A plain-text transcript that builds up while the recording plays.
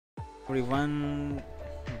Everyone,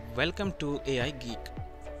 welcome to AI Geek.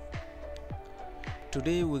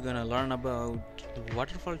 Today we're gonna learn about the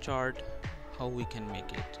waterfall chart, how we can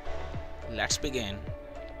make it. Let's begin.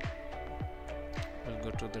 We'll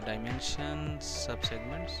go to the dimensions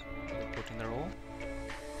subsegments, we'll put in the row,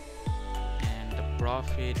 and the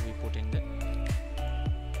profit we put in the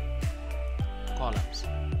columns.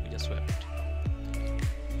 We just swap it.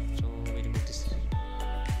 So we remove this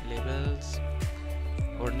labels.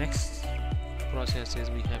 Our next process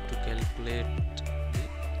is we have to calculate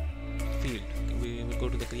the field. We will go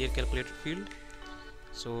to the create calculated field.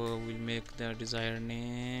 So we'll make the desired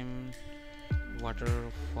name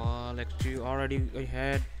waterfall. Actually already I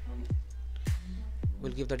had.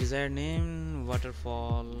 We'll give the desired name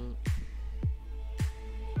waterfall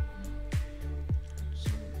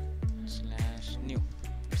slash new.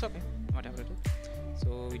 It's okay, whatever it is.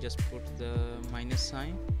 So we just put the minus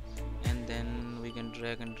sign, and then we can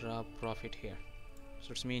drag and drop profit here. So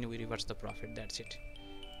it's mean we reverse the profit, that's it.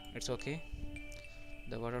 It's okay.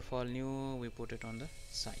 The waterfall new, we put it on the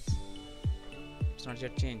size. It's not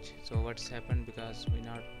yet changed. So what's happened, because we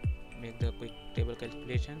not make the quick table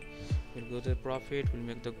calculation, we'll go to the profit, we'll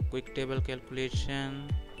make the quick table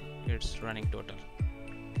calculation. It's running total.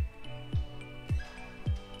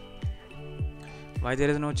 Why there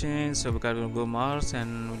is no change? So because we'll go mouse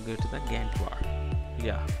and we'll go to the Gantt Chart.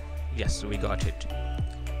 Yes, we got it.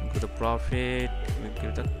 We'll go to profit, we'll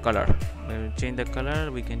give the color. We'll change the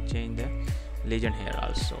color, we can change the legend here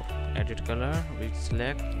also. Edit color, we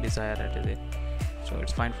select desired edit. So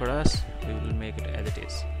it's fine for us, we will make it as it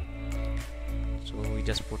is. So we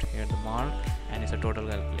just put here the mark, and it's a total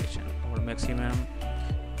calculation. Our maximum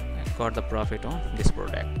got the profit on this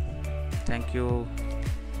product. Thank you.